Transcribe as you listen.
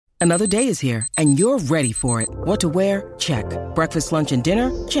Another day is here, and you're ready for it. What to wear? Check. Breakfast, lunch, and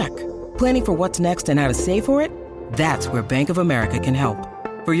dinner? Check. Planning for what's next and how to save for it? That's where Bank of America can help.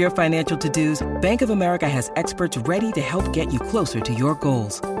 For your financial to-dos, Bank of America has experts ready to help get you closer to your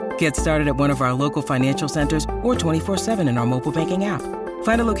goals. Get started at one of our local financial centers or 24/7 in our mobile banking app.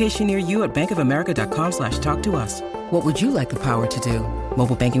 Find a location near you at bankofamerica.com/talktous. What would you like the power to do?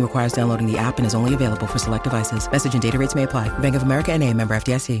 Mobile banking requires downloading the app and is only available for select devices. Message and data rates may apply. Bank of America N.A., member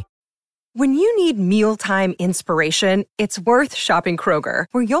FDIC. When you need mealtime inspiration, it's worth shopping Kroger,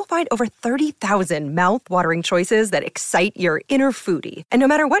 where you'll find over 30,000 mouth-watering choices that excite your inner foodie. And no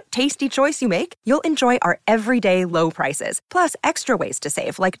matter what tasty choice you make, you'll enjoy our everyday low prices, plus extra ways to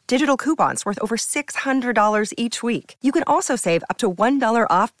save, like digital coupons worth over $600 each week. You can also save up to $1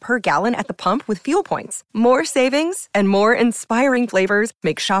 off per gallon at the pump with fuel points. More savings and more inspiring flavors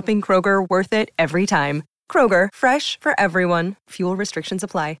make shopping Kroger worth it every time. Kroger, fresh for everyone. Fuel restrictions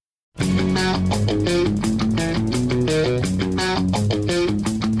apply.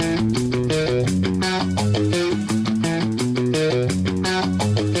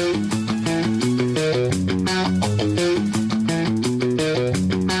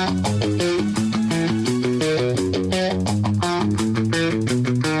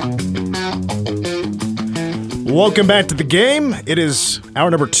 Welcome back to the game. It is hour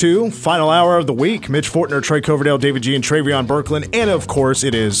number 2, final hour of the week. Mitch Fortner, Trey Coverdale, David G, and Travion Berkland. And, of course,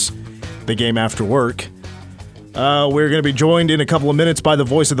 it is the game after work. We're going to be joined in a couple of minutes by the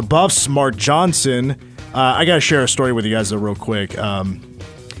voice of the Buffs, Mark Johnson. I got to share a story with you guys, though, real quick.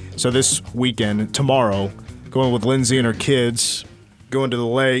 So this weekend, tomorrow, going with Lindsay and her kids, going to the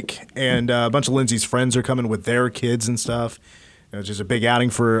lake, and a bunch of Lindsay's friends are coming with their kids and stuff. It's just a big outing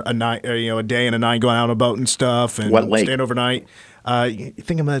for a night, a day and a night, going out on a boat and stuff, and what lake? Staying overnight. You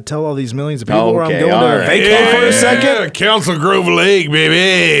think I'm going to tell all these millions of people where I'm going to vacate for a second? Yeah, Council Grove Lake,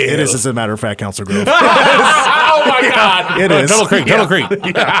 baby. It is, as a matter of fact, Council Grove. Oh my God! It is. Tuttle Creek.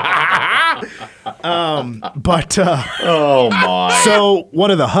 But oh my! So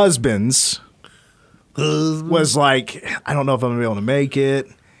one of the husbands was like, I don't know if I'm gonna be able to make it,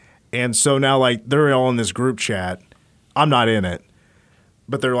 and so now like they're all in this group chat. I'm not in it,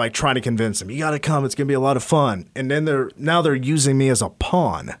 but they're like trying to convince him, you got to come. It's gonna be a lot of fun. And then they're using me as a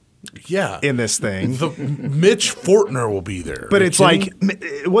pawn. Yeah, in this thing, Mitch Fortner will be there. But it's like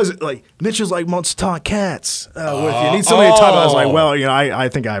it wasn't like Mitch is like wants to talk cats with you. You need somebody to talk. I was like, well, I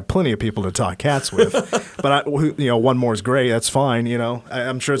think I have plenty of people to talk cats with, but one more is great. That's fine.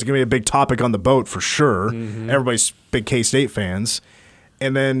 I'm sure it's gonna be a big topic on the boat for sure. Mm-hmm. Everybody's big K-State fans,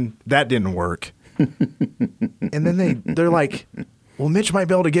 and then that didn't work. And then they're like, well, Mitch might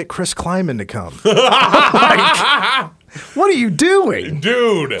be able to get Chris Kleiman to come. Like, what are you doing?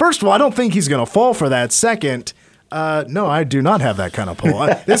 Dude. First of all, I don't think he's going to fall for that. Second, no, I do not have that kind of pull.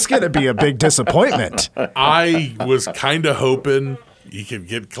 This is going to be a big disappointment. I was kind of hoping you could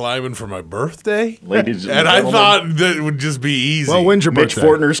get Kleiman for my birthday. Ladies and I gentlemen. thought that it would just be easy. Well, when's your Mitch birthday?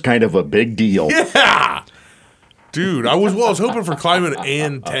 Fortner's kind of a big deal. Yeah. Dude, I was hoping for Kleiman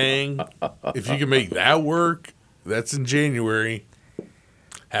and Tang. If you can make that work, that's in January.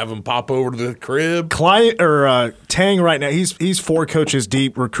 Have him pop over to the crib. Tang right now, he's 4 coaches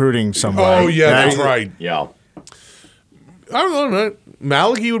deep recruiting somewhere. Oh, yeah, that's right. Yeah. I don't know.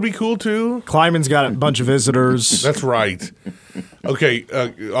 Malachi would be cool, too. Kleiman's got a bunch of visitors. That's right. Okay,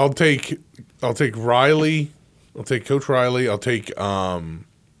 I'll take Riley. I'll take Coach Riley. I'll take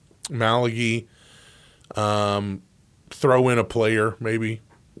Malachi. Throw in a player, maybe.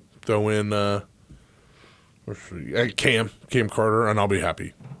 Throw in Cam Carter, and I'll be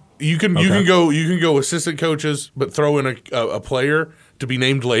happy. You can go assistant coaches, but throw in a player to be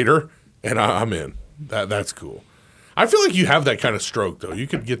named later, and I'm in. That's cool. I feel like you have that kind of stroke, though. You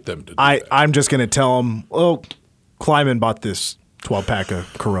could get them to do that. I'm just going to tell them, well, Kleiman bought this 12-pack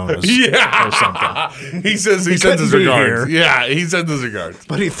of Coronas or something. He sends his regards. Yeah, he sends his regards.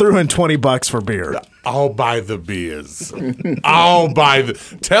 But he threw in $20 for beer. I'll buy the beers.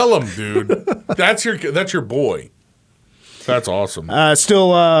 Tell him, dude. That's your boy. That's awesome. Still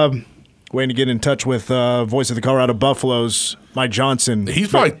waiting to get in touch with voice of the Colorado Buffaloes, Mike Johnson. He's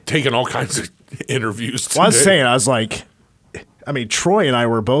probably taking all kinds of interviews today. Well, I was like, Troy and I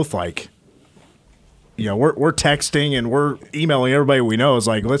were both like, we're texting and we're emailing everybody we know. It's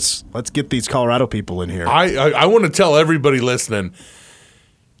like, let's get these Colorado people in here. I want to tell everybody listening,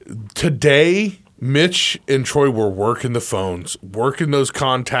 today Mitch and Troy were working the phones, working those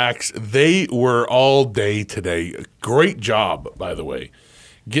contacts. They were all day today. Great job, by the way,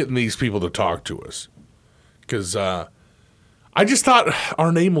 getting these people to talk to us. Because I just thought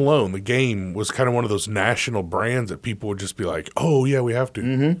our name alone, the game, was kind of one of those national brands that people would just be like, oh, yeah, we have to.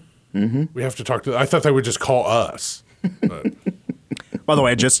 Mm-hmm. We have to talk to. I thought they would just call us. But, By the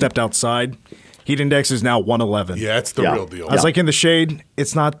way, I just stepped outside. Heat index is now 111. yeah, it's the real deal. I was like in the shade.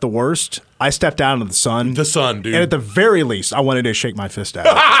 It's not the worst. I stepped out into the sun. The sun, dude. And at the very least, I wanted to shake my fist at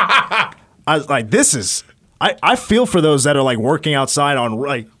it. I was like, this is. I feel for those that are like working outside on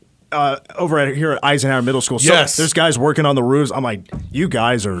like over here at Eisenhower Middle School. So Yes. there's guys working on the roofs. I'm like, you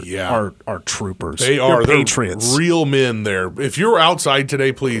guys are troopers. They You're are. They're patriots. real men there. If you're outside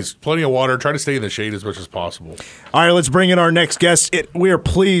today, please, plenty of water. Try to stay in the shade as much as possible. All right, let's bring in our next guest. We are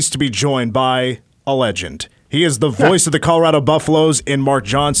pleased to be joined by a legend. He is the voice of the Colorado Buffaloes in Mark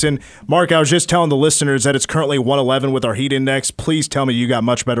Johnson. Mark, I was just telling the listeners that it's currently 111 with our heat index. Please tell me you got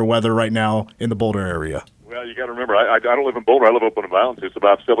much better weather right now in the Boulder area. Well, you got to remember, I don't live in Boulder. I live up in the mountains. It's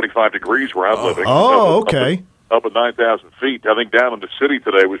about 75 degrees where I'm living. Oh, okay. Up at 9,000 feet. I think down in the city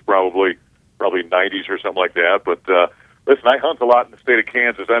today was probably 90s or something like that. But listen, I hunt a lot in the state of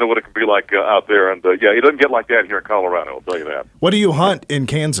Kansas. I know what it can be like out there. And, yeah, it doesn't get like that here in Colorado, I'll tell you that. What do you hunt in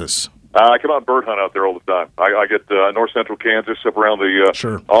Kansas? I come out and bird hunt out there all the time. I get north central Kansas up around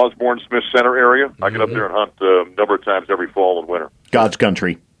the Osborne Smith Center area. I get up there and hunt a number of times every fall and winter. God's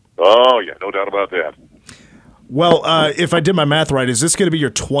country. Oh, yeah, no doubt about that. Well, if I did my math right, is this going to be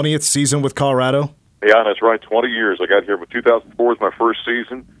your 20th season with Colorado? Yeah, that's right. 20 years. I got here, but 2004 was my first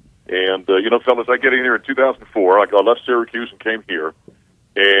season. And, fellas, I get in here in 2004. I left Syracuse and came here.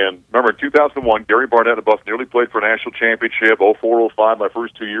 And remember, in 2001, Gary Barnett and Buff nearly played for a national championship. 04, 05, my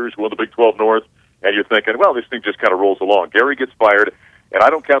first 2 years, won the Big 12 North. And you're thinking, well, this thing just kind of rolls along. Gary gets fired. And I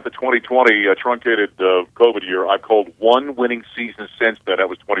don't count the 2020 truncated COVID year. I've called one winning season since then. That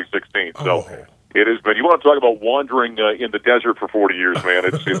was 2016. So it has been. You want to talk about wandering in the desert for 40 years, man?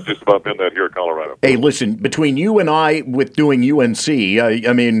 It's just about been that here in Colorado. Hey, listen, between you and I with doing UNC,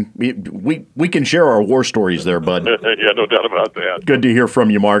 I mean, we can share our war stories there, bud. Yeah, no doubt about that. Good to hear from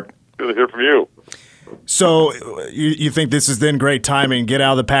you, Mark. Good to hear from you. So you think this is then great timing, get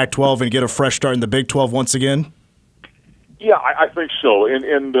out of the Pac-12 and get a fresh start in the Big 12 once again? Yeah, I think so.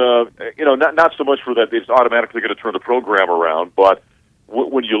 And not so much for that it's automatically going to turn the program around, but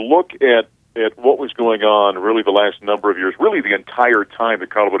when you look at what was going on really the last number of years, really the entire time that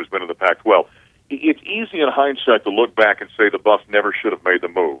Colorado has been in the Pac-12, it's easy in hindsight to look back and say the Buffs never should have made the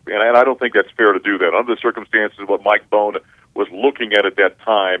move. And I don't think that's fair to do that. Under the circumstances, what Mike Bone was looking at that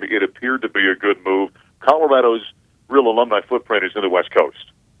time, it appeared to be a good move. Colorado's real alumni footprint is in the West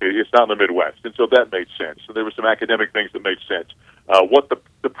Coast. It's not in the Midwest, and so that made sense. So there were some academic things that made sense. What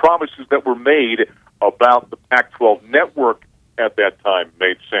the promises that were made about the Pac-12 network at that time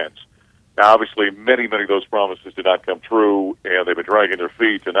made sense. Now, obviously, many of those promises did not come true, and they've been dragging their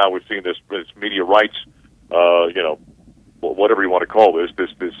feet. And now we've seen this media rights, whatever you want to call this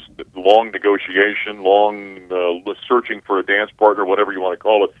long negotiation, long searching for a dance partner, whatever you want to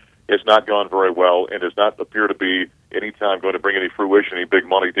call it. Has not gone very well and does not appear to be anytime going to bring any fruition, any big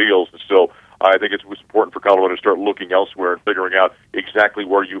money deals. And so I think it was important for Colorado to start looking elsewhere and figuring out exactly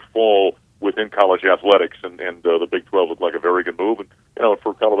where you fall within college athletics. And the Big 12 looked like a very good move. And,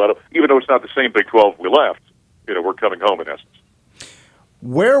 for Colorado, even though it's not the same Big 12 we left, we're coming home in essence.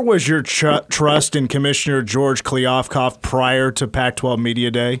 Where was your trust in Commissioner George Kliavkoff prior to Pac-12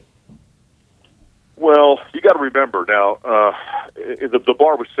 Media Day? Well, you got to remember now, the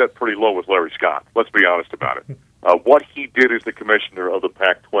bar was set pretty low with Larry Scott. Let's be honest about it. What he did as the commissioner of the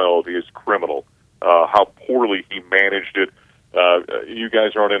Pac-12 is criminal. How poorly he managed it. You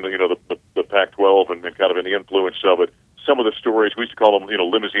guys aren't in the Pac-12 and kind of in the influence of it. Some of the stories, we used to call him,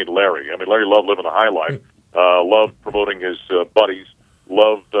 Limousine Larry. I mean, Larry loved living a high life, loved promoting his buddies,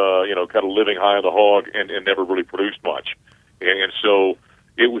 loved, kind of living high on the hog and never really produced much. And so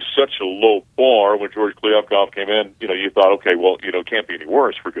it was such a low bar when George Kliavkoff came in. You thought, okay, well, it can't be any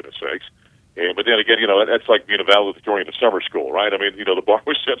worse, for goodness sakes. But then again, that's like being a valedictorian at summer school, right? I mean, the bar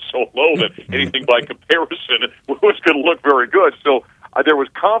was set so low that anything by comparison was going to look very good. So there was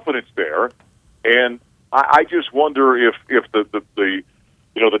confidence there, and I just wonder if the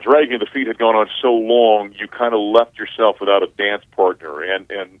dragging of the feet had gone on so long, you kind of left yourself without a dance partner,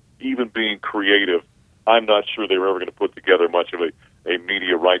 and even being creative, I'm not sure they were ever going to put together much of a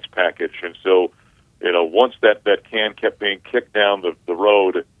media rights package. And so, once that can kept being kicked down the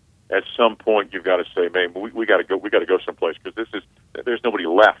road, at some point you've got to say, man, we got to go someplace, because there's nobody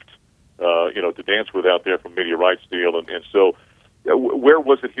left, to dance with out there from media rights deal. And so, where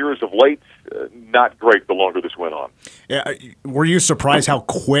was it here as of late? Not great the longer this went on. Yeah, were you surprised how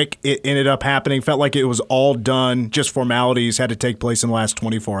quick it ended up happening? Felt like it was all done, just formalities had to take place in the last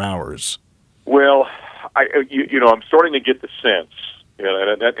 24 hours. Well, I'm starting to get the sense,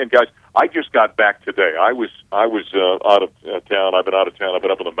 and guys, I just got back today. I was out of town. I've been out of town. I've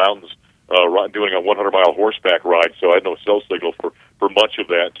been up in the mountains doing a 100-mile horseback ride, so I had no cell signal for much of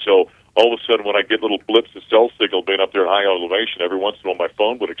that. So all of a sudden, when I get little blips of cell signal being up there at high elevation, every once in a while my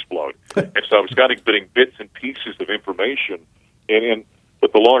phone would explode. And so I was kind of getting bits and pieces of information.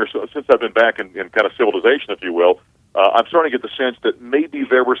 But the longer, since I've been back in kind of civilization, if you will, I'm starting to get the sense that maybe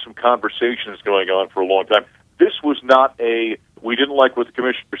there were some conversations going on for a long time. This was not we didn't like what the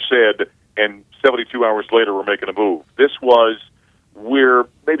commissioner said, and 72 hours later we're making a move. This was, we're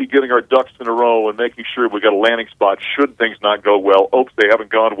maybe getting our ducks in a row and making sure we got a landing spot should things not go well. Oops, they haven't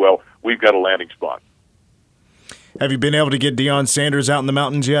gone well. We've got a landing spot. Have you been able to get Deion Sanders out in the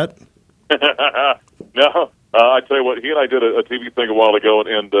mountains yet? No. I tell you what, he and I did a TV thing a while ago,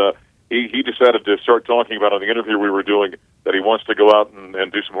 and he decided to start talking about on the interview we were doing that he wants to go out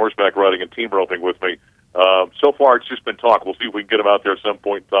and do some horseback riding and team roping with me. So far, it's just been talk. We'll see if we can get him out there at some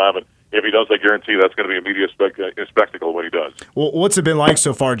point in time, and if he does, I guarantee that's going to be a media spectacle when he does. Well, what's it been like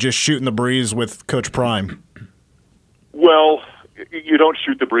so far, just shooting the breeze with Coach Prime? Well, you don't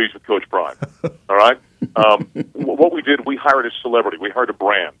shoot the breeze with Coach Prime, all right? What we did, we hired a celebrity. We hired a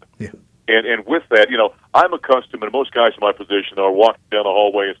brand. Yeah. And with that, I'm accustomed, and most guys in my position are walking down the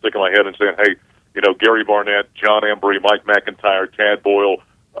hallway and sticking my head and saying, hey, Gary Barnett, John Embry, Mike McIntyre, Tad Boyle,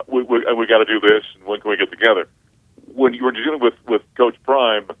 we got to do this, and when can we get together? When you're dealing with Coach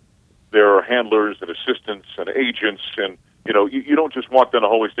Prime, there are handlers and assistants and agents, and, you don't just walk down the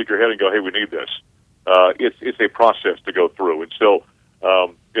hallway, stick your head and go, hey, we need this. It's a process to go through. And so,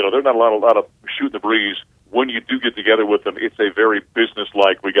 there's not a lot of shooting the breeze. When you do get together with them, it's a very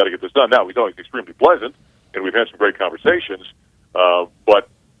business-like, we got to get this done. Now, he's always extremely pleasant, and we've had some great conversations. But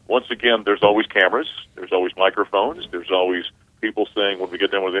once again, there's always cameras, there's always microphones, there's always people saying when we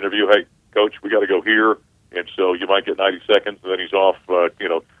get done with the interview, hey, Coach, we got to go here. And so you might get 90 seconds, and then he's off,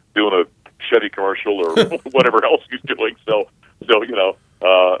 doing a Chevy commercial or whatever else he's doing. So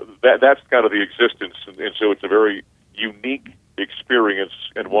that's kind of the existence. And so it's a very unique experience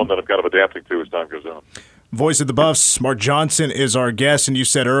and one that I'm kind of adapting to as time goes on. Voice of the Buffs, Mark Johnson is our guest, and you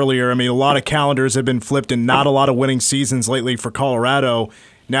said earlier, a lot of calendars have been flipped and not a lot of winning seasons lately for Colorado.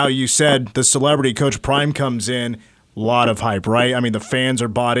 Now you said the celebrity Coach Prime comes in, a lot of hype, right? The fans are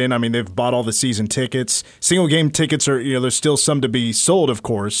bought in. They've bought all the season tickets. Single game tickets are, there's still some to be sold, of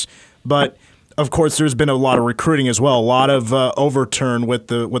course, but of course there's been a lot of recruiting as well, a lot of overturn with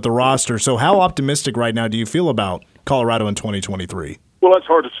the roster. So how optimistic right now do you feel about Colorado in 2023? Well, that's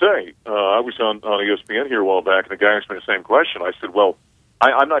hard to say. I was on ESPN here a while back, and the guy asked me the same question. I said, well,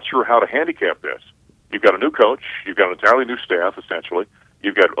 I'm not sure how to handicap this. You've got a new coach. You've got an entirely new staff, essentially.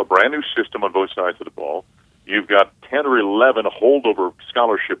 You've got a brand-new system on both sides of the ball. You've got 10 or 11 holdover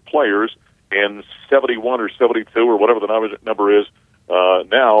scholarship players and 71 or 72 or whatever the number is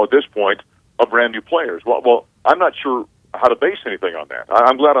now at this point of brand-new players. Well, I'm not sure how to base anything on that.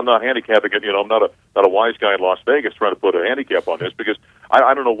 I'm glad I'm not handicapping it. I'm not a wise guy in Las Vegas trying to put a handicap on this because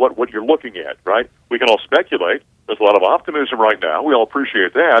I don't know what you're looking at, right? We can all speculate. There's a lot of optimism right now. We all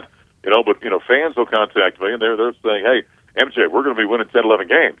appreciate that, but fans will contact me and they're saying, hey, MJ, we're going to be winning 10, 11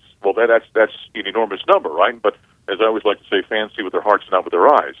 games. Well, that's an enormous number, right? But as I always like to say, fans see with their hearts and not with their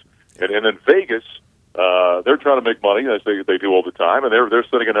eyes. And then Vegas, they're trying to make money, as they do all the time, and they're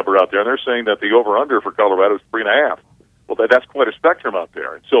setting a number out there, and they're saying that the over-under for Colorado is 3.5. Well, that's quite a spectrum out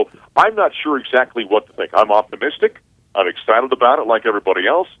there. And so I'm not sure exactly what to think. I'm optimistic. I'm excited about it like everybody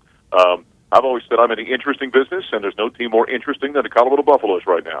else. I've always said I'm in the interesting business, and there's no team more interesting than the Colorado Buffaloes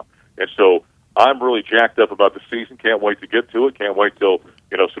right now. And so I'm really jacked up about the season. Can't wait to get to it. Can't wait till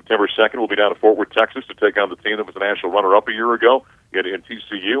September 2nd. We'll be down to Fort Worth, Texas to take on the team that was the national runner-up a year ago in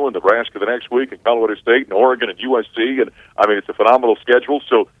TCU and Nebraska the next week, and Colorado State and Oregon and USC. And, it's a phenomenal schedule.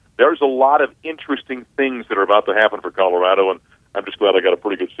 So there's a lot of interesting things that are about to happen for Colorado, and I'm just glad I got a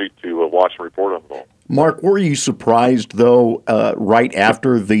pretty good seat to watch and report on it all. Mark, were you surprised, though, right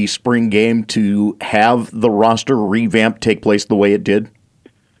after the spring game to have the roster revamp take place the way it did?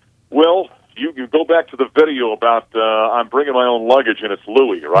 Well, you go back to the video about I'm bringing my own luggage and it's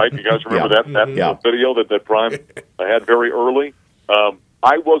Louis, right? You guys remember that video that Prime had very early?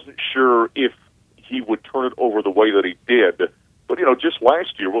 I wasn't sure if he would turn it over the way that he did. But, just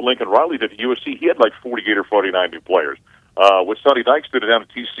last year, what Lincoln Riley did at USC, he had like 48 or 49 new players. What Sonny Dykes did down at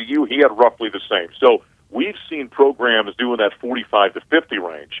TCU, he had roughly the same. So we've seen programs doing that 45 to 50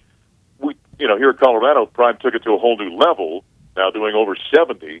 range. Here at Colorado, Prime took it to a whole new level, now doing over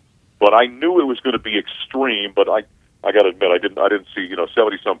 70. But I knew it was going to be extreme, but I got to admit, I didn't see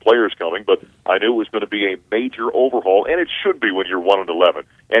 70-some players coming, but I knew it was going to be a major overhaul, and it should be when you're 1-11.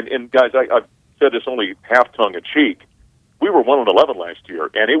 And guys, I've said this only half tongue in cheek. we were 1-11 last year,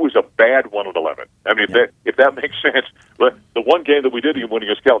 and it was a bad 1-11. I mean, if that makes sense. But the one game that we did win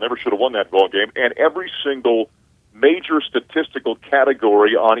against Cal never should have won that ball game, and every single major statistical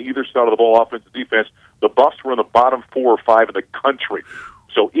category on either side of the ball, offense and defense, the Buffs were in the bottom 4 or 5 in the country.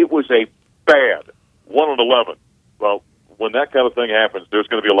 So it was a bad 1-11. Well, when that kind of thing happens, there's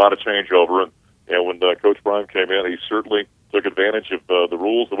going to be a lot of changeover, and when Coach Prime came in, he certainly took advantage of the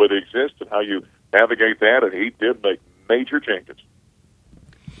rules, the way they exist, and how you navigate that, and he did make major changes.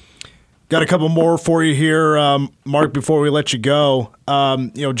 Got a couple more for you here, Mark, before we let you go.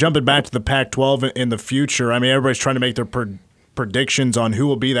 Jumping back to the Pac-12 in the future, I mean, everybody's trying to make their predictions on who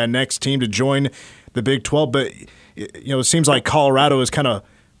will be that next team to join the Big 12, but it seems like Colorado is kind of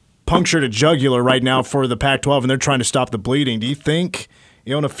punctured a jugular right now for the Pac-12, and they're trying to stop the bleeding. Do you think,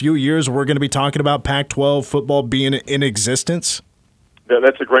 in a few years we're going to be talking about Pac-12 football being in existence? Yeah,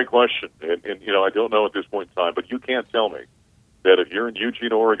 that's a great question, and I don't know at this point in time, but you can't tell me that if you're in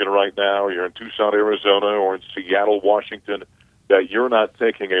Eugene, Oregon right now, or you're in Tucson, Arizona, or in Seattle, Washington, that you're not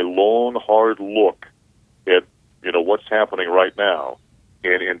taking a long, hard look at what's happening right now,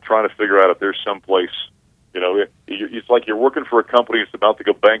 and trying to figure out if there's some place. It's like you're working for a company that's about to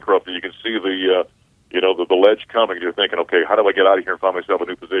go bankrupt, and you can see the ledge coming. You're thinking, okay, how do I get out of here and find myself a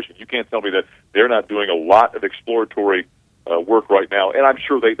new position? You can't tell me that they're not doing a lot of exploratory work right now, and I'm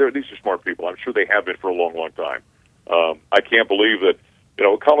sure these are smart people. I'm sure they have been for a long, long time. I can't believe that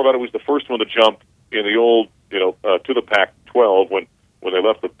Colorado was the first one to jump in the old to the Pac-12 when they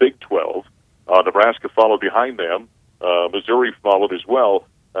left the Big 12. Nebraska followed behind them. Missouri followed as well.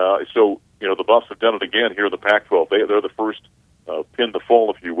 So the Buffs have done it again here in the Pac-12. They're the first pin to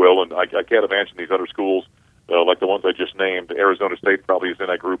fall, if you will, and I can't imagine these other schools like the ones I just named. Arizona State probably is in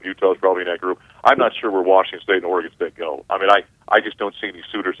that group. Utah's probably in that group. I'm not sure where Washington State and Oregon State go. I mean, I just don't see any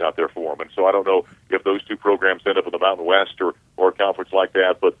suitors out there for them, and so I don't know if those two programs end up in the Mountain West or a conference like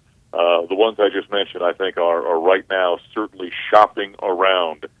that. But the ones I just mentioned, I think, are right now certainly shopping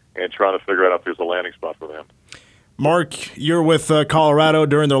around and trying to figure out if there's a landing spot for them. Mark, you're with Colorado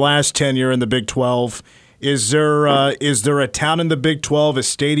during their last tenure in the Big 12. Is there a town in the Big 12, a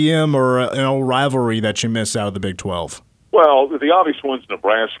stadium, or a rivalry that you miss out of the Big 12? Well, the obvious one's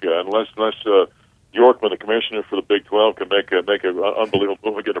Nebraska, unless Yorkman, the commissioner for the Big 12, can make an unbelievable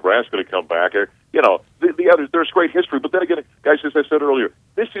move and get Nebraska to come back. The others, there's great history, but then again, guys, as I said earlier,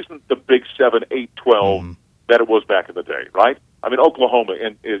 this isn't the Big 7, 8, 12 that it was back in the day, right? I mean, Oklahoma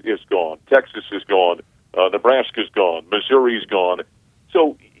is gone, Texas is gone, Nebraska's gone, Missouri's gone.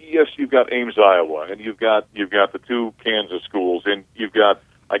 So yes, you've got Ames, Iowa, and you've got the two Kansas schools, and you've got,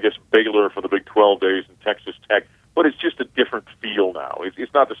 I guess, Baylor for the Big 12 days and Texas Tech. But it's just a different feel now.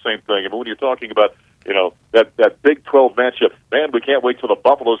 It's not the same thing. I mean, when you're talking about, that Big 12 matchup, man, we can't wait till the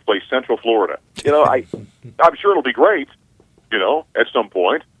Buffaloes play Central Florida. I'm sure it'll be great, at some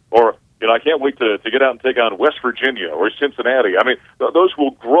point. Or, I can't wait to get out and take on West Virginia or Cincinnati. I mean, those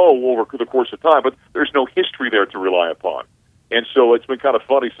will grow over the course of time, but there's no history there to rely upon. And so it's been kind of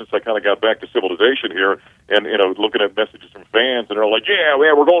funny since I kind of got back to civilization here and, looking at messages from fans, and they're like, yeah,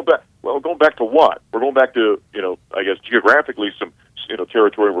 we're going back. Well, going back to what? We're going back to, I guess geographically some,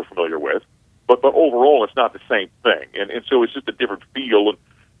 territory we're familiar with. But overall, it's not the same thing. And so it's just a different feel. And,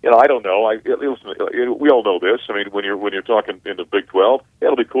 I don't know. Listen, we all know this. I mean, when you're talking in the Big 12,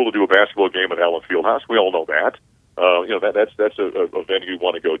 it'll be cool to do a basketball game at Allen Fieldhouse. We all know that. That's a venue you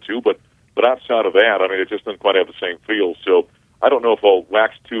want to go to. But outside of that, I mean, it just doesn't quite have the same feel. So I don't know if I'll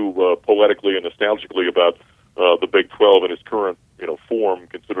wax too poetically and nostalgically about the Big 12 in its current form,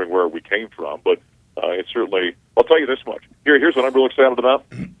 considering where we came from. But it's certainly, I'll tell you this much. Here's what I'm real excited about,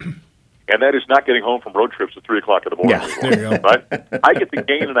 and that is not getting home from road trips at 3 o'clock in the morning. Yeah, there you go. Right? I get to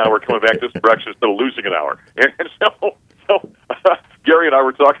gain an hour coming back this direction instead of losing an hour. And so Gary and I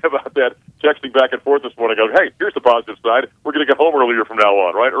were talking about that, texting back and forth this morning. Going, hey, here's the positive side. We're going to get home earlier from now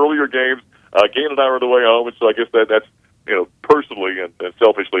on, right? Earlier games, gain an hour on the way home, and so I guess that's personally and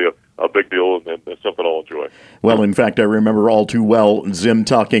selfishly a big deal and something I'll enjoy. Well, in fact, I remember all too well Zim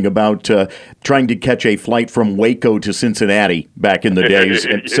talking about trying to catch a flight from Waco to Cincinnati back in the days.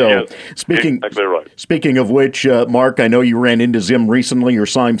 And so, yes, speaking exactly right. Speaking of which, Mark, I know you ran into Zim recently or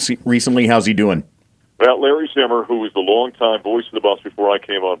saw him recently. How's he doing? Well, Larry Zimmer, who was the longtime voice of the Buffs before I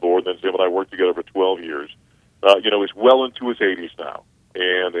came on board, then Zim and I worked together for 12 years, is well into his 80s now.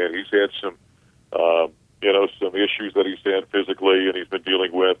 And he's had some issues that he's had physically and he's been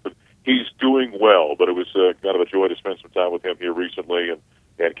dealing with. But he's doing well, but it was kind of a joy to spend some time with him here recently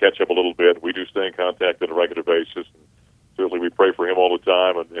and catch up a little bit. We do stay in contact on a regular basis. And certainly we pray for him all the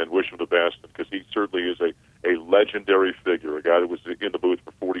time and wish him the best because he certainly is a legendary figure, a guy that was in the booth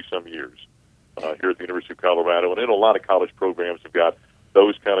for 40-some years here at the University University of Colorado, and a lot of college programs have got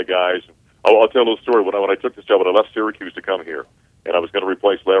those kind of guys. I'll tell a little story. When I took this job, when I left Syracuse to come here, and I was going to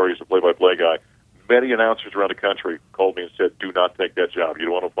replace Larry as a play-by-play guy, many announcers around the country called me and said, "Do not take that job. You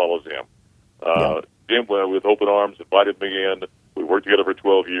don't want to follow Zim." Jim, with open arms, invited me in. We worked together for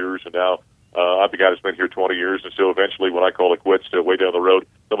 12 years, and now I'm the guy that's been here 20 years. And so eventually, when I call it quits, way down the road,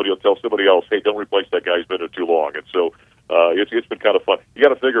 somebody will tell somebody else, "Hey, don't replace that guy. He's been there too long." And so it's been kind of fun. You got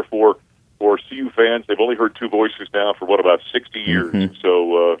to figure for CU fans, they've only heard two voices now for about 60 years. Mm-hmm.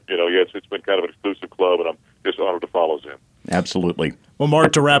 So it's been kind of an exclusive club, and I'm just honored to follow Zim. Absolutely. Well,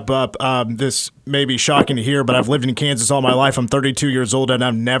 Mark, to wrap up, this may be shocking to hear, but I've lived in Kansas all my life. I'm 32 years old, and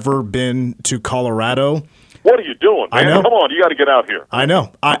I've never been to Colorado. What are you doing, man? I know. Come on, you got to get out here. I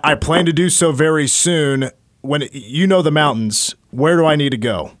know. I plan to do so very soon. When you know the mountains, where do I need to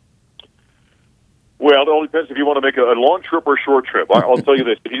go? Well, it all depends if you want to make a long trip or a short trip. I'll tell you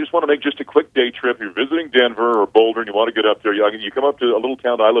this. If you just want to make just a quick day trip, you're visiting Denver or Boulder and you want to get up there, you come up to a little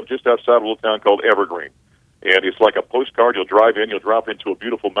town. I live just outside a little town called Evergreen. And it's like a postcard. You'll drive in. You'll drop into a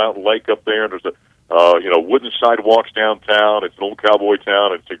beautiful mountain lake up there. And there's wooden sidewalks downtown. It's an old cowboy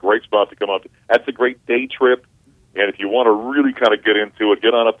town. It's a great spot to come up to. That's a great day trip. And if you want to really kind of get into it,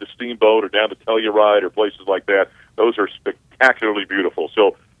 get on up to Steamboat or down to Telluride or places like that. Those are spectacularly beautiful.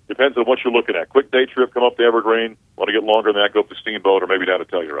 So depends on what you're looking at. Quick day trip, come up to Evergreen. Want to get longer than that, go up to Steamboat or maybe down to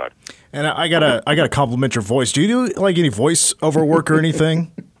Telluride. And I gotta compliment your voice. Do you do like any voice-over work or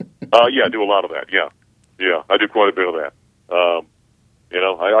anything? Yeah, I do a lot of that. Yeah, I do quite a bit of that.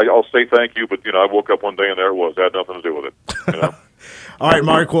 I'll say thank you, but I woke up one day and there it was. It had nothing to do with it. All right,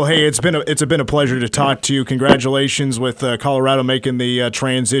 Mark. Well, hey, it's been a pleasure to talk to you. Congratulations with Colorado making the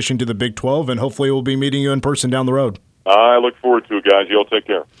transition to the Big 12, and hopefully we'll be meeting you in person down the road. I look forward to it, guys. You all take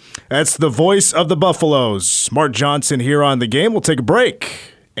care. That's the voice of the Buffaloes, Mark Johnson, here on The Game. We'll take a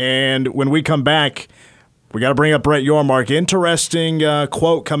break, and when we come back, we got to bring up Brett Yormark. Interesting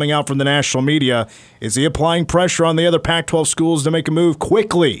quote coming out from the national media. Is he applying pressure on the other Pac-12 schools to make a move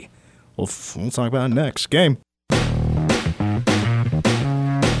quickly? We'll talk about it next. Game.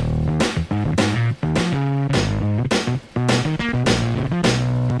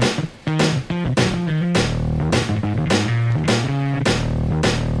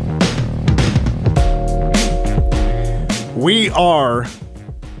 We are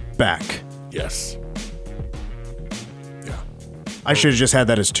back. Yes. Yeah. I should have just had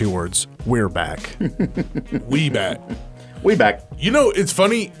that as two words. We're back. We back. We back. It's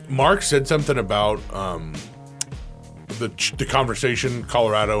funny. Mark said something about the conversation,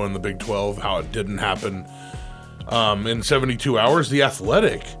 Colorado and the Big 12, how it didn't happen in 72 hours. The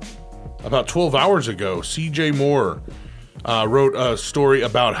Athletic, about 12 hours ago, C.J. Moore wrote a story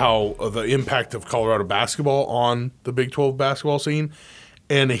about how the impact of Colorado basketball on the Big 12 basketball scene,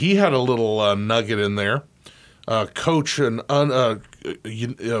 and he had a little nugget in there. Coach, an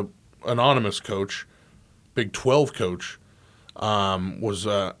anonymous coach, Big 12 coach, was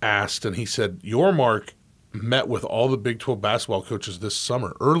asked, and he said, Yormark met with all the Big 12 basketball coaches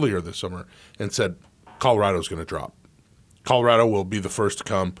earlier this summer, and said, Colorado's going to drop. Colorado will be the first to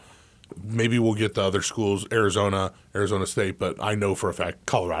come. Maybe we'll get the other schools, Arizona State, but I know for a fact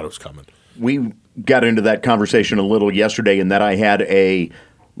Colorado's coming. We got into that conversation a little yesterday in that I had a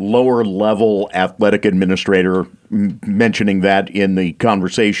lower-level athletic administrator mentioning that in the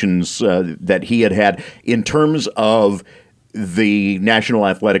conversations that he had in terms of the National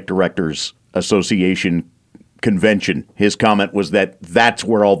Athletic Directors Association convention. His comment was that that's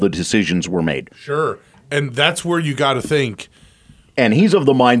where all the decisions were made. Sure, and that's where you got to think. And he's of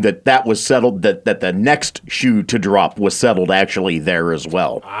the mind that was settled, that the next shoe to drop was settled actually there as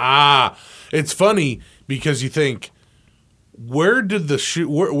well. It's funny because you think, where did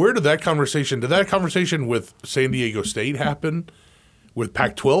that conversation with San Diego State happen with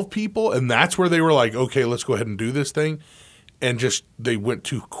Pac-12 people? And that's where they were like, okay, let's go ahead and do this thing. And just they went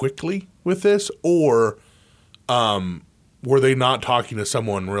too quickly with this? Or were they not talking to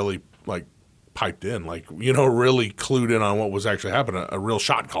someone really like piped in, really clued in on what was actually happening, a real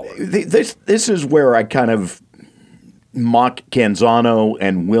shot caller? This is where I kind of mock Canzano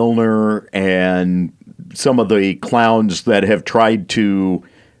and Wilner and some of the clowns that have tried to,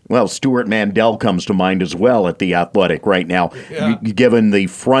 Stuart Mandel comes to mind as well at the Athletic right now, given the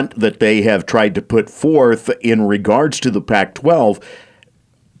front that they have tried to put forth in regards to the Pac-12.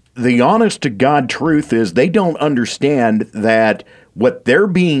 The honest-to-God truth is they don't understand that what they're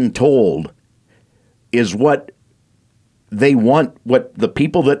being told is what they want, what the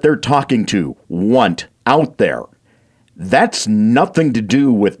people that they're talking to want out there. That's nothing to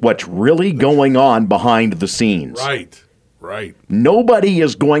do with what's really going on behind the scenes. Right. Right. Nobody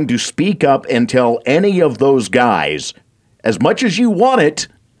is going to speak up and tell any of those guys, as much as you want it,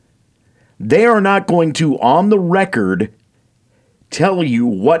 they are not going to, on the record, tell you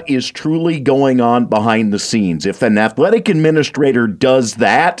what is truly going on behind the scenes. If an athletic administrator does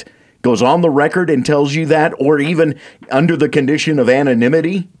that, goes on the record and tells you that, or even under the condition of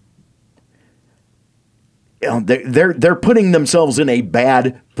anonymity, they're putting themselves in a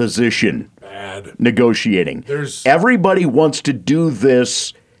bad position. Bad. Negotiating. Everybody wants to do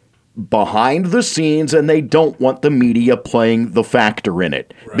this behind the scenes, and they don't want the media playing the factor in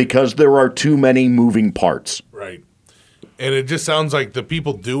it because there are too many moving parts. Right. And it just sounds like the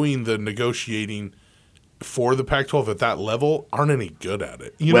people doing the negotiating for the Pac-12 at that level aren't any good at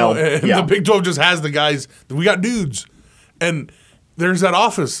it. The Big 12 just has the guys. We got dudes. And there's that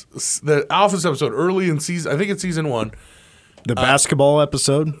Office episode early in season, I think it's season 1. The basketball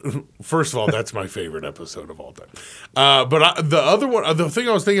episode? First of all, that's my favorite episode of all time. But the other one, the thing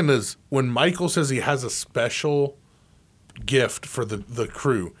I was thinking is when Michael says he has a special gift for the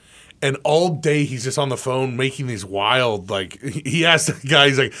crew, and all day he's just on the phone making these wild, like, he asked the guy,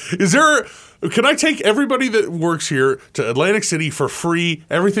 he's like, can I take everybody that works here to Atlantic City for free?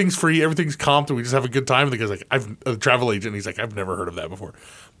 Everything's free, everything's comped, and we just have a good time. And the guy's like, I'm a travel agent. He's like, I've never heard of that before.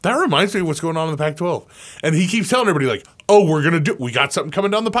 That reminds me of what's going on in the Pac-12. And he keeps telling everybody, like, oh, we got something coming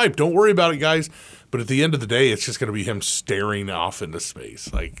down the pipe. Don't worry about it, guys. But at the end of the day, it's just going to be him staring off into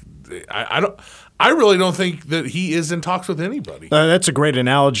space. Like, I really don't think that he is in talks with anybody. That's a great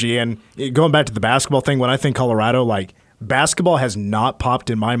analogy. And going back to the basketball thing, when I think Colorado, like, basketball has not popped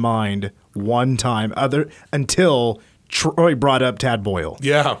in my mind one time until Troy brought up Tad Boyle.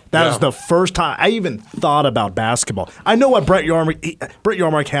 Yeah. That was the first time I even thought about basketball. I know what Brett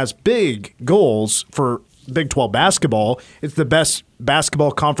Yarmark has big goals for Big 12 basketball. It's the best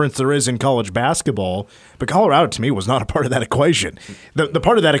basketball conference there is in college basketball. But Colorado, to me, was not a part of that equation. The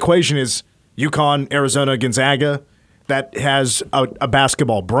part of that equation is UConn, Arizona, Gonzaga that has a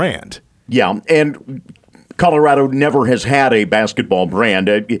basketball brand. Yeah, and Colorado never has had a basketball brand.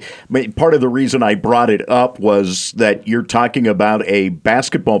 Part of the reason I brought it up was that you're talking about a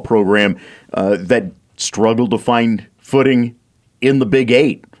basketball program that struggled to find footing in the Big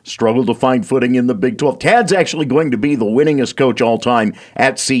 8, struggled to find footing in the Big 12. Tad's actually going to be the winningest coach all time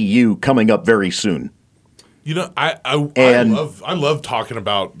at CU coming up very soon. You know, I love talking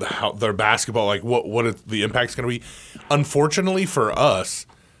about how their basketball, like what the impact's going to be. Unfortunately for us,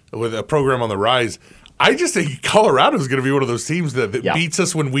 with a program on the rise, I just think Colorado is going to be one of those teams that beats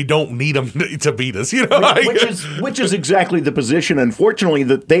us when we don't need them to beat us. You know, which is exactly the position, unfortunately,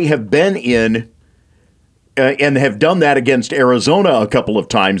 that they have been in and have done that against Arizona a couple of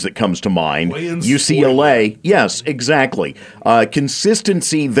times that comes to mind. UCLA, yes, exactly.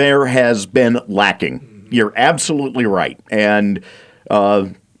 Consistency there has been lacking. You're absolutely right. And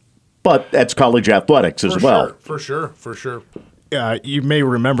but that's college athletics as well. For sure. You may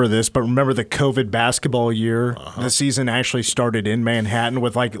remember this, but remember the COVID basketball year? The season actually started in Manhattan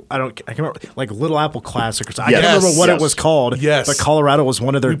with I can't remember, like Little Apple Classic or something. I can't remember what it was called. Yes. But Colorado was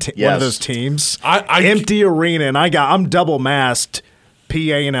one of their one of those teams. Empty arena, and I'm double masked PA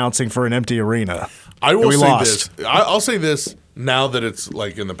announcing for an empty arena. I'll say this now that it's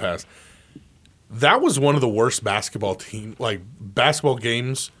like in the past. That was one of the worst basketball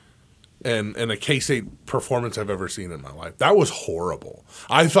games and a K-State performance I've ever seen in my life. That was horrible.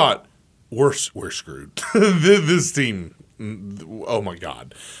 I thought, we're screwed. This team, oh my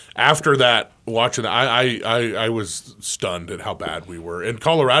God. After that, watching that, I was stunned at how bad we were. And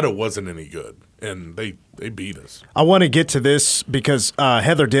Colorado wasn't any good, and they beat us. I want to get to this because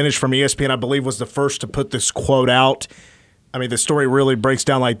Heather Dinich from ESPN, I believe, was the first to put this quote out. I mean, the story really breaks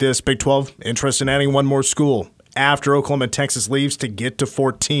down like this. Big 12, interested in adding one more school after Oklahoma and Texas leaves to get to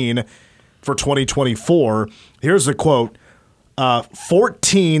 14 for 2024. Here's the quote.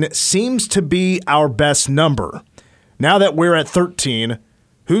 14 seems to be our best number. Now that we're at 13,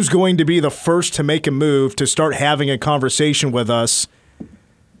 who's going to be the first to make a move to start having a conversation with us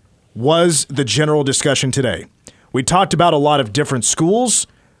was the general discussion today. We talked about a lot of different schools,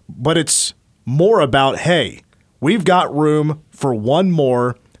 but it's more about, hey, we've got room for one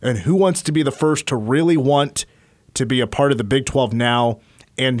more, and who wants to be the first to really want to be a part of the Big 12 now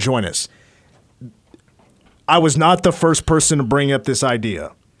and join us? I was not the first person to bring up this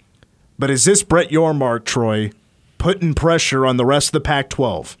idea, but is this Brett Yormark, Troy, putting pressure on the rest of the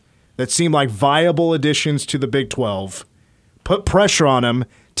Pac-12 that seem like viable additions to the Big 12, put pressure on them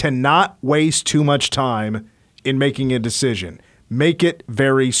to not waste too much time in making a decision? Make it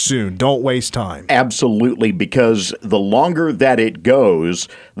very soon. Don't waste time. Absolutely, because the longer that it goes,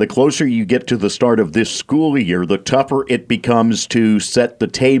 the closer you get to the start of this school year, the tougher it becomes to set the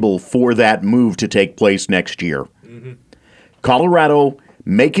table for that move to take place next year. Mm-hmm. Colorado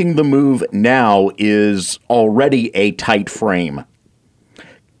making the move now is already a tight frame.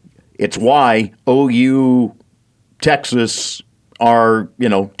 It's why OU, Texas are,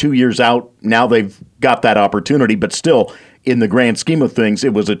 2 years out. Now they've got that opportunity, but still, in the grand scheme of things,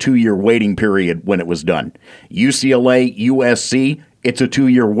 it was a 2-year waiting period when it was done. UCLA, USC, it's a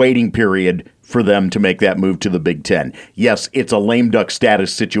 2-year waiting period for them to make that move to the Big Ten. Yes, it's a lame duck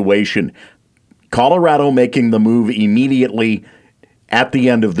status situation. Colorado making the move immediately at the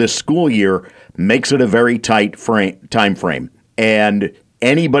end of this school year makes it a very tight time frame. And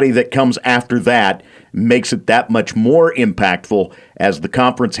anybody that comes after that makes it that much more impactful, as the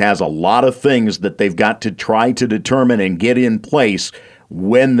conference has a lot of things that they've got to try to determine and get in place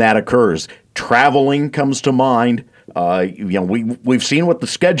when that occurs. Traveling comes to mind. We've seen what the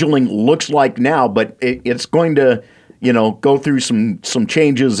scheduling looks like now, but it's going to, go through some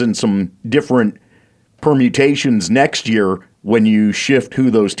changes and some different permutations next year when you shift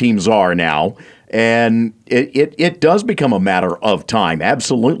who those teams are now. And it does become a matter of time,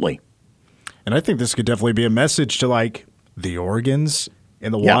 absolutely. And I think this could definitely be a message to the Oregons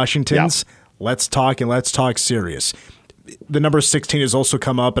and the Washingtons. Yeah. Let's talk serious. The number 16 has also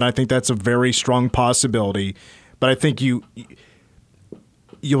come up, and I think that's a very strong possibility. But I think you'll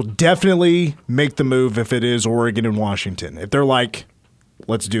definitely make the move if it is Oregon and Washington. If they're like,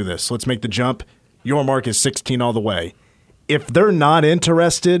 let's do this, let's make the jump, your mark is 16 all the way. If they're not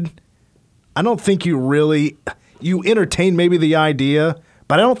interested, I don't think you entertain maybe the idea,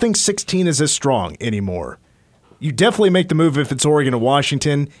 but I don't think 16 is as strong anymore. You definitely make the move if it's Oregon or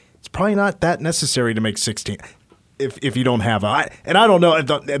Washington. It's probably not that necessary to make 16 if you don't have it. And I don't know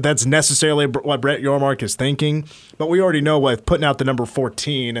if that's necessarily what Brett Yormark is thinking, but we already know with putting out the number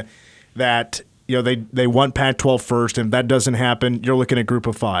 14 that they want Pac-12 first, and if that doesn't happen, you're looking at Group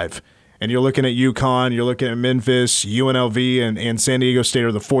of 5. And you're looking at UConn, you're looking at Memphis, UNLV, and San Diego State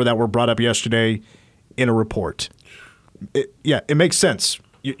are the 4 that were brought up yesterday in a report. It makes sense.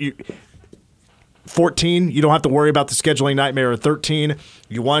 14, you don't have to worry about the scheduling nightmare of 13.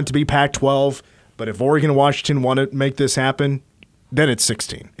 You want it to be Pac-12, but if Oregon and Washington want to make this happen, then it's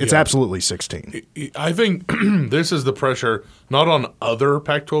 16. It's absolutely 16. I think this is the pressure not on other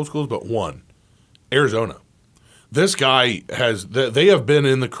Pac-12 schools, but one, Arizona. This guy they have been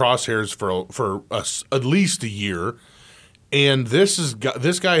in the crosshairs for at least a year, and this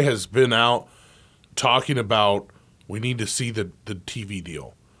guy has been out talking about we need to see the TV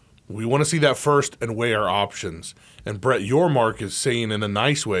deal. We want to see that first and weigh our options. And Brett Yormark is saying in a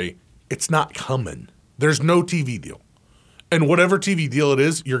nice way, it's not coming. There's no TV deal. And whatever TV deal it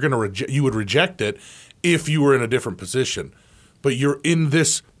is, you would reject it if you were in a different position. But you're in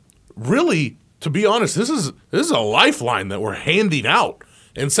this, really, to be honest, this is a lifeline that we're handing out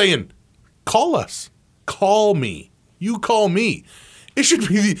and saying, call us. Call me. You call me. It should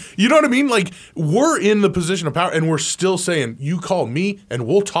be, you know what I mean? We're in the position of power, and we're still saying, you call me, and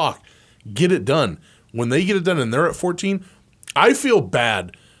we'll talk. Get it done. When they get it done and they're at 14, I feel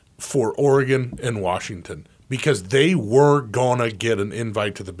bad for Oregon and Washington because they were going to get an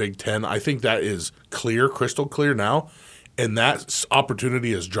invite to the Big Ten. I think that is clear, crystal clear now, and that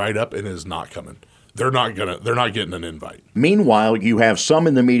opportunity is dried up and is not coming. They're not getting an invite. Meanwhile, you have some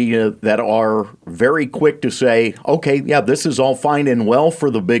in the media that are very quick to say, okay, yeah, this is all fine and well for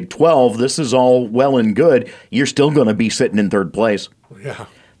the Big 12. This is all well and good. You're still going to be sitting in third place. Yeah.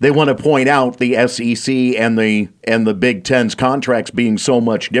 They want to point out the SEC and the Big Ten's contracts being so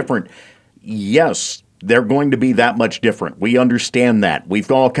much different. Yes, they're going to be that much different. We understand that.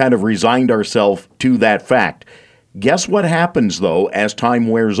 We've all kind of resigned ourselves to that fact. Guess what happens, though, as time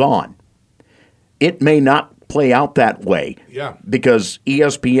wears on? It may not play out that way. Yeah. Because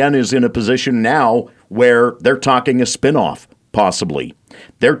ESPN is in a position now where they're talking a spinoff, possibly.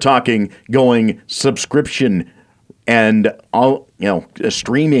 They're talking going subscription and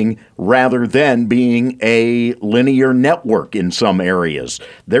streaming rather than being a linear network in some areas.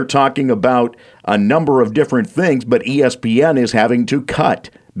 They're talking about a number of different things, but ESPN is having to cut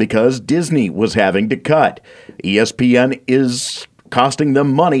because Disney was having to cut. ESPN is costing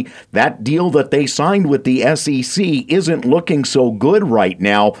them money. That deal that they signed with the SEC isn't looking so good right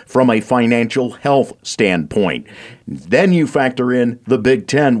now from a financial health standpoint. Then you factor in the Big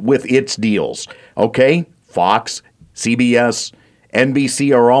Ten with its deals. Okay, Fox, CBS,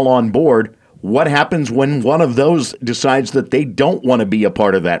 NBC are all on board. What happens when one of those decides that they don't want to be a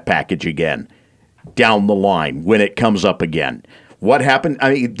part of that package again down the line when it comes up again? What happened?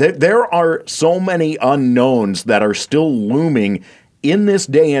 I mean, there are so many unknowns that are still looming in this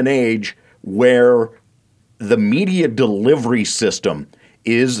day and age where the media delivery system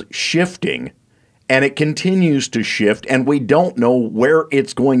is shifting, and it continues to shift, and we don't know where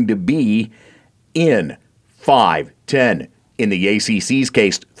it's going to be in 5, 10, in the ACC's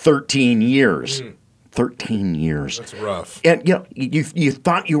case, 13 years. 13 years. That's rough. And you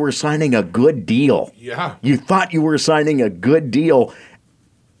thought you were signing a good deal. Yeah. You thought you were signing a good deal,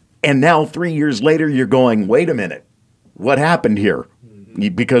 and now 3 years later you're going, wait a minute, what happened here?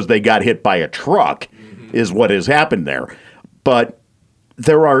 Because they got hit by a truck is what has happened there. But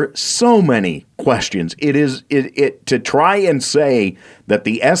there are so many questions. It to try and say that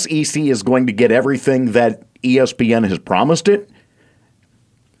the SEC is going to get everything that ESPN has promised it.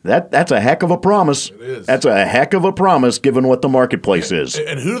 That's a heck of a promise. It is. That's a heck of a promise given what the marketplace is.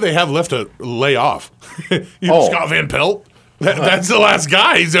 And who do they have left to lay off? Oh. Scott Van Pelt? That's the last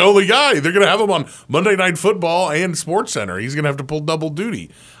guy. He's the only guy. They're going to have him on Monday Night Football and SportsCenter. He's going to have to pull double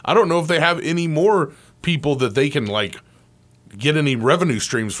duty. I don't know if they have any more people that they can get any revenue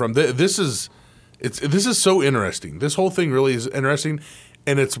streams from. This is so interesting. This whole thing really is interesting.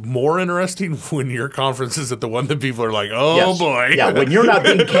 And it's more interesting when your conference is at the one that people are like, oh, Yes. boy. Yeah, when you're not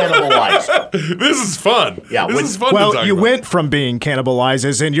being cannibalized. This is fun. Yeah, this is fun Well, to talk you about. went from being cannibalized,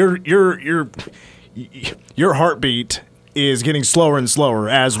 as in your heartbeat is getting slower and slower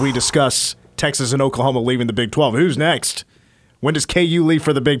as we discuss Texas and Oklahoma leaving the Big 12. Who's next? When does KU leave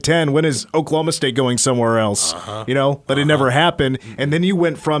for the Big 10? When is Oklahoma State going somewhere else? But it never happened. And then you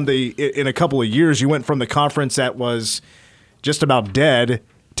went from in a couple of years, you went from the conference that was just about dead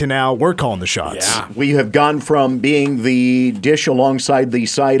to now we're calling the shots. Yeah. We have gone from being the dish alongside the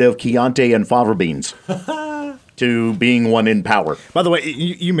side of Chianti and fava beans to being one in power. By the way,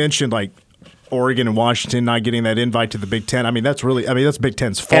 you mentioned Oregon and Washington not getting that invite to the Big Ten. That's Big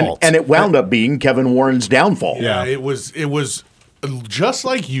Ten's fault. And it wound up being Kevin Warren's downfall. Yeah, it was just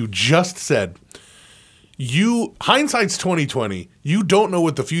like you just said. Hindsight's 2020. You don't know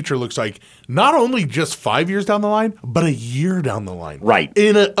what the future looks like. Not only just 5 years down the line, but a year down the line. Right.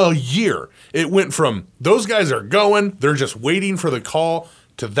 In a year, it went from those guys are going, they're just waiting for the call,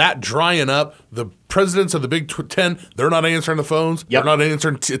 to that drying up. The presidents of the Big Ten, they're not answering the phones. Yep. They're not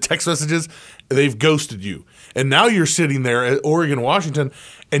answering text messages. They've ghosted you. And now you're sitting there at Oregon, Washington,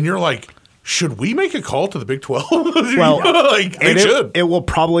 and you're like, should we make a call to the Big 12? Well, they should. It will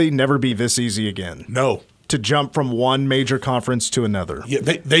probably never be this easy again. No. To jump from one major conference to another. Yeah,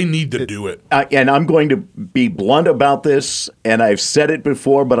 they need to do it. And I'm going to be blunt about this, and I've said it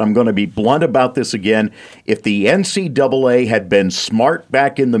before, but I'm going to be blunt about this again. If the NCAA had been smart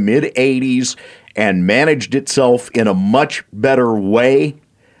back in the mid-'80s and managed itself in a much better way,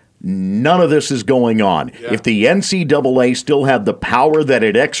 none of this is going on. Yeah. If the NCAA still had the power that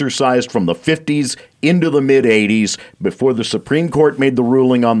it exercised from the 50s into the mid-'80s, before the Supreme Court made the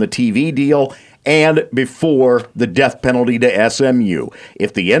ruling on the TV deal, and before the death penalty to SMU.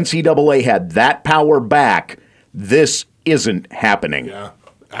 If the NCAA had that power back, this isn't happening. Yeah,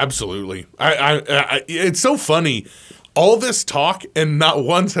 absolutely. It's so funny. All this talk, and not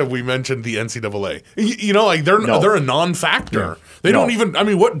once have we mentioned the NCAA. They're a non-factor. Yeah. They No. don't even. I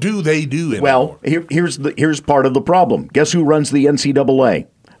mean, what do they do anymore? Well, here's part of the problem. Guess who runs the NCAA?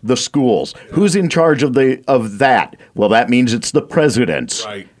 The schools. Who's in charge of that? Well, that means it's the presidents.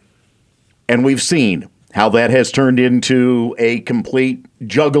 Right. And we've seen how that has turned into a complete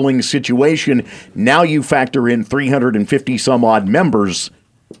juggling situation. Now you factor in 350 some odd members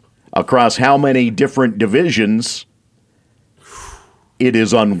across how many different divisions. It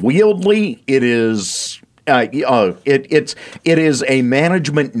is unwieldy. It is it is a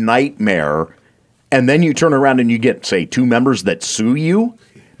management nightmare. And then you turn around and you get, say, 2 members that sue you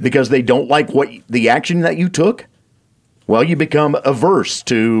because they don't like the action that you took. Well, you become averse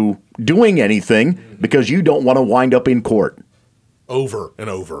to doing anything because you don't want to wind up in court. Over and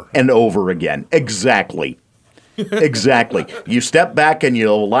over. And over again. Exactly. Exactly. You step back and you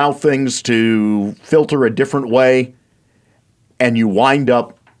allow things to filter a different way, and you wind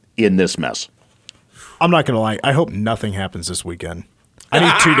up in this mess. I'm not going to lie. I hope nothing happens this weekend. I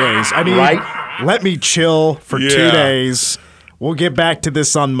need 2 days. Let me chill for 2 days. We'll get back to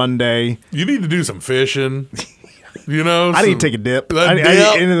this on Monday. You need to do some fishing. I need to take a dip. I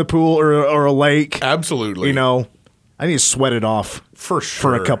need into the pool or a lake. Absolutely. I need to sweat it off for sure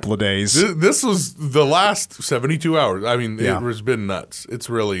for a couple of days. This was the last 72 hours. I mean, Yeah. it has been nuts. It's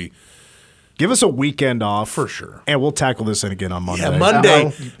really Give us a weekend off. For sure. And we'll tackle this again on Monday. Yeah,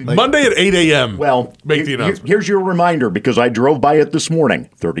 Monday. Monday at 8 a.m. Well, make the announcement. Here's your reminder, because I drove by it this morning.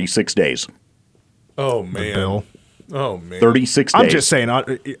 36 days. Oh, man. Bill. Oh, man. 36 days. I'm just saying,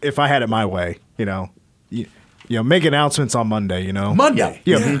 if I had it my way, make announcements on Monday, Monday.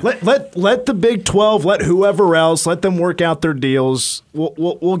 Yeah. Let the Big 12, let whoever else, let them work out their deals.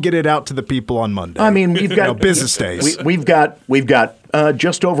 We'll get it out to the people on Monday. I mean, we've got business days. We've got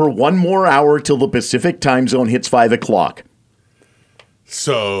just over one more hour till the Pacific time zone hits 5 o'clock.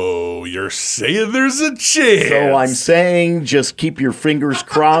 So you're saying there's a chance. So I'm saying just keep your fingers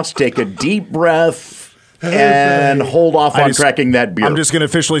crossed, take a deep breath, and hold off on cracking that beer. I'm just going to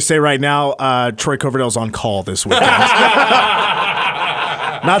officially say right now, Troy Coverdale's on call this weekend.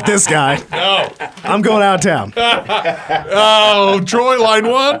 Not this guy. No. I'm going out of town. Oh, Troy, line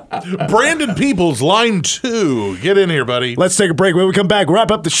 1. Brandon Peoples, line 2. Get in here, buddy. Let's take a break. When we come back,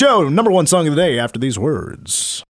 wrap up the show. Number 1 song of the day after these words.